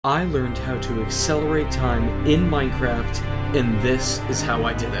I learned how to accelerate time in Minecraft, and this is how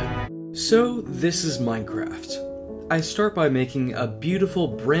I did it. So, this is Minecraft. I start by making a beautiful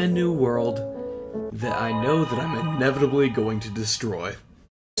brand new world that I know that I'm inevitably going to destroy.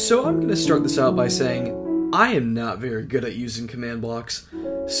 So I'm going to start this out by saying I am not very good at using command blocks,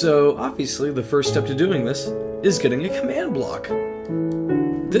 so obviously the first step to doing this is getting a command block.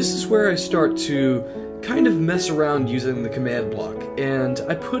 This is where I start to kind of mess around using the command block, and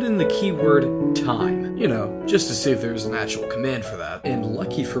I put in the keyword time, just to see if there's an actual command for that. And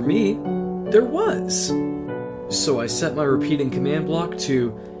lucky for me, there was. So I set my repeating command block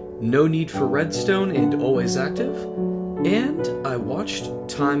to no need for redstone and always active, and I watched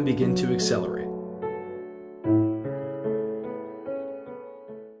time begin to accelerate.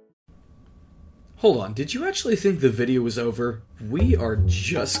 Hold on, did you actually think the video was over? We are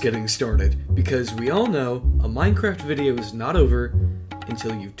just getting started, because we all know a Minecraft video is not over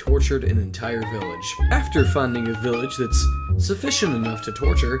until you've tortured an entire village. After finding a village that's sufficient enough to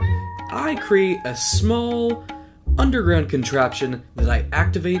torture, I create a small underground contraption that I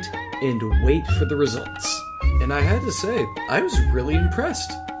activate and wait for the results. And I had to say, I was really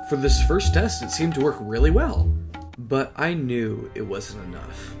impressed. For this first test, it seemed to work really well. But I knew it wasn't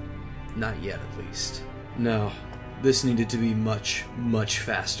enough. Not yet, at least. No, this needed to be much, much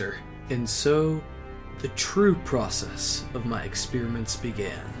faster. And so, the true process of my experiments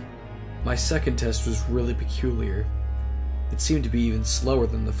began. My second test was really peculiar. It seemed to be even slower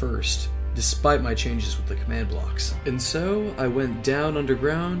than the first, despite my changes with the command blocks. And so, I went down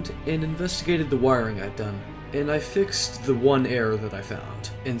underground and investigated the wiring I'd done, and I fixed the one error that I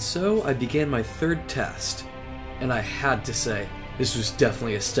found. And so, I began my third test, and I had to say, this was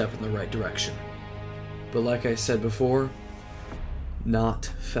definitely a step in the right direction. But like I said before, not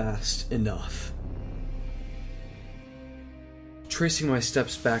fast enough. Tracing my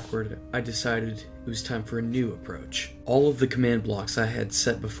steps backward, I decided it was time for a new approach. All of the command blocks I had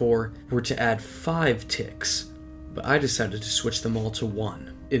set before were to add 5 ticks, but I decided to switch them all to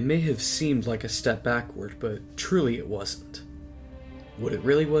 1. It may have seemed like a step backward, but truly it wasn't. What it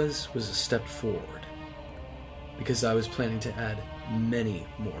really was a step forward, because I was planning to add many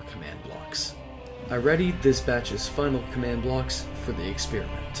more command blocks. I readied this batch's final command blocks for the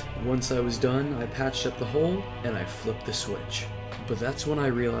experiment. Once I was done, I patched up the hole and I flipped the switch. But that's when I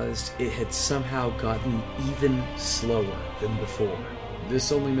realized it had somehow gotten even slower than before.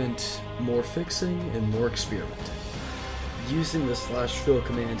 This only meant more fixing and more experimenting. Using the /fill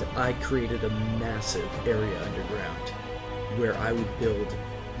command, I created a massive area underground, where I would build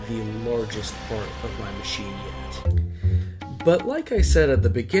the largest part of my machine yet. But like I said at the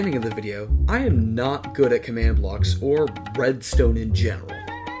beginning of the video, I am not good at command blocks or redstone in general.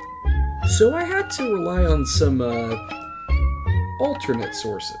 So I had to rely on some alternate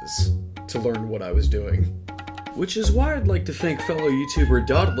sources to learn what I was doing. Which is why I'd like to thank fellow YouTuber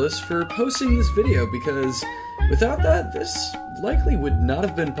Dauntless for posting this video, because without that, this likely would not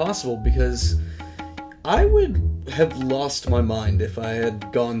have been possible, because I would have lost my mind if I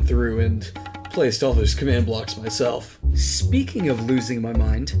had gone through and placed all those command blocks myself. Speaking of losing my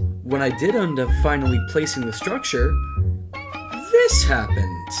mind, when I did end up finally placing the structure, this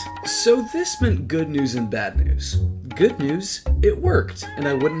happened. So this meant good news and bad news. Good news, it worked, and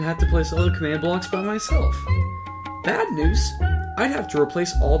I wouldn't have to place all the command blocks by myself. Bad news, I'd have to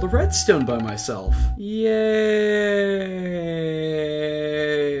replace all the redstone by myself. Yay!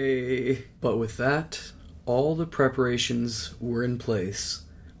 But with that, all the preparations were in place,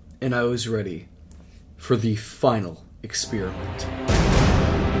 and I was ready for the final experiment.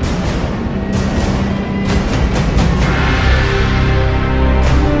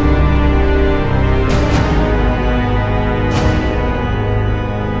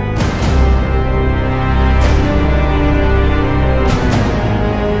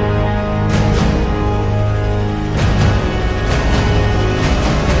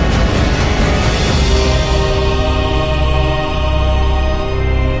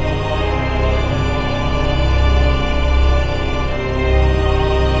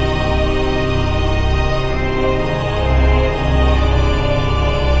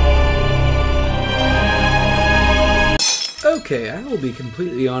 Okay, I will be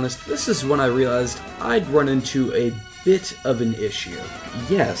completely honest, this is when I realized I'd run into a bit of an issue.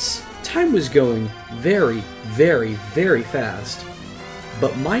 Yes, time was going very, very, very fast,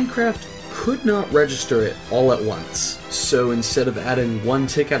 but Minecraft could not register it all at once. So instead of adding 1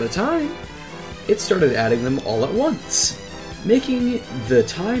 tick at a time, it started adding them all at once, making the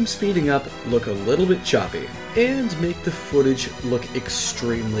time speeding up look a little bit choppy, and make the footage look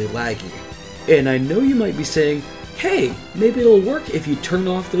extremely laggy. And I know you might be saying, hey, maybe it'll work if you turn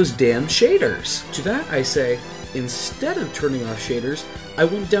off those damn shaders. To that I say, instead of turning off shaders, I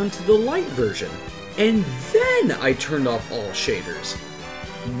went down to the light version, and then I turned off all shaders.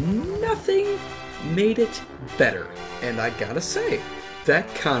 Nothing made it better, and I gotta say,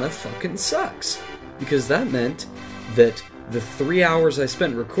 that kinda fucking sucks, because that meant that the 3 hours I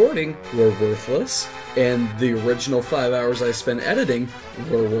spent recording were worthless, and the original 5 hours I spent editing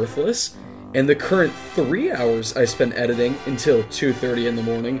were worthless, and the current 3 hours I spent editing until 2:30 in the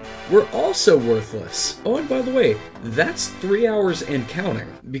morning were also worthless. Oh, and by the way, that's 3 hours and counting,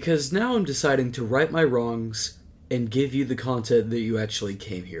 because now I'm deciding to right my wrongs and give you the content that you actually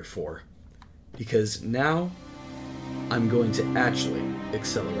came here for. Because now, I'm going to actually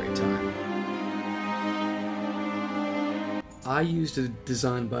accelerate time. I used a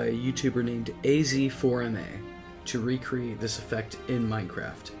design by a YouTuber named AZ4MA to recreate this effect in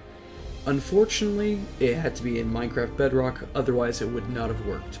Minecraft. Unfortunately, it had to be in Minecraft Bedrock, otherwise it would not have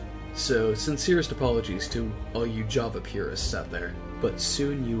worked. So, sincerest apologies to all you Java purists out there, but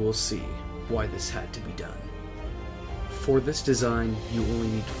soon you will see why this had to be done. For this design, you only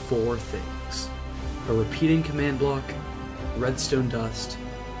need 4 things: a repeating command block, redstone dust,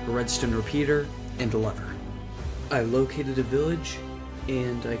 a redstone repeater, and a lever. I located a village,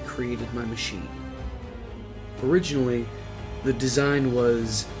 and I created my machine. Originally, the design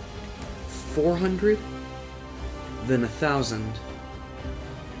was 400, then 1,000,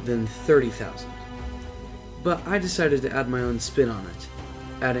 then 30,000. But I decided to add my own spin on it,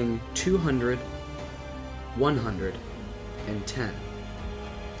 adding 200, 100, and 10.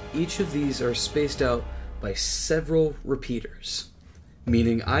 Each of these are spaced out by several repeaters,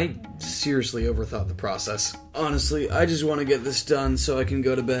 meaning I seriously overthought the process. Honestly, I just want to get this done so I can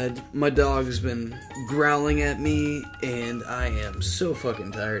go to bed. My dog's been growling at me, and I am so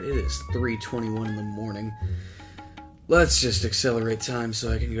fucking tired. It is 3:21 in the morning. Let's just accelerate time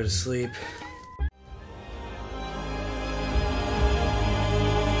so I can go to sleep.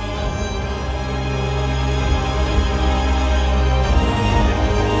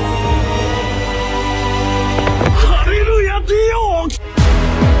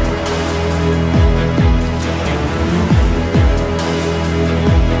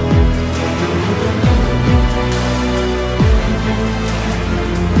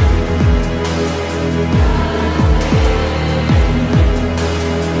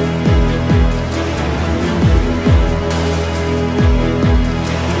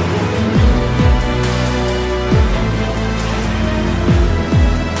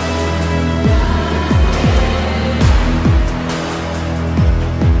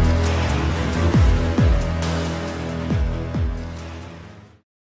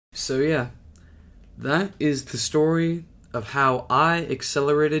 So yeah, that is the story of how I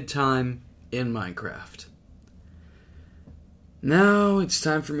accelerated time in Minecraft. Now it's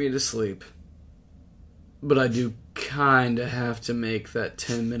time for me to sleep. But I do kinda have to make that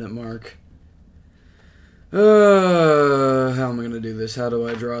 10-minute mark. How am I gonna do this? How do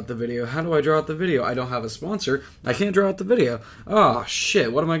I draw out the video? How do I draw out the video? I don't have a sponsor. I can't draw out the video. Oh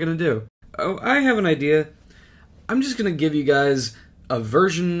shit, what am I gonna do? Oh, I have an idea. I'm just gonna give you guys a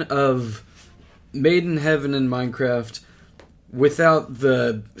version of Made in Heaven in Minecraft without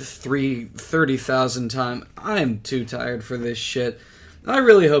the 30,000 time. I'm too tired for this shit. I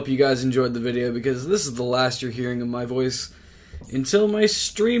really hope you guys enjoyed the video, because this is the last you're hearing of my voice until my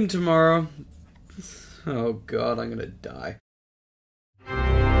stream tomorrow. Oh god, I'm gonna die.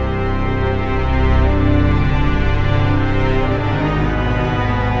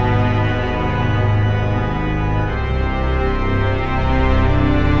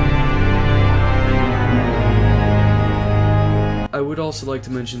 I would also like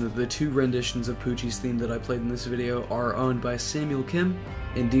to mention that the 2 renditions of Poochie's theme that I played in this video are owned by Samuel Kim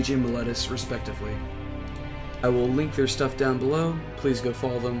and DJ Miletus, respectively. I will link their stuff down below. Please go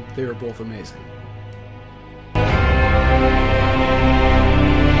follow them. They are both amazing.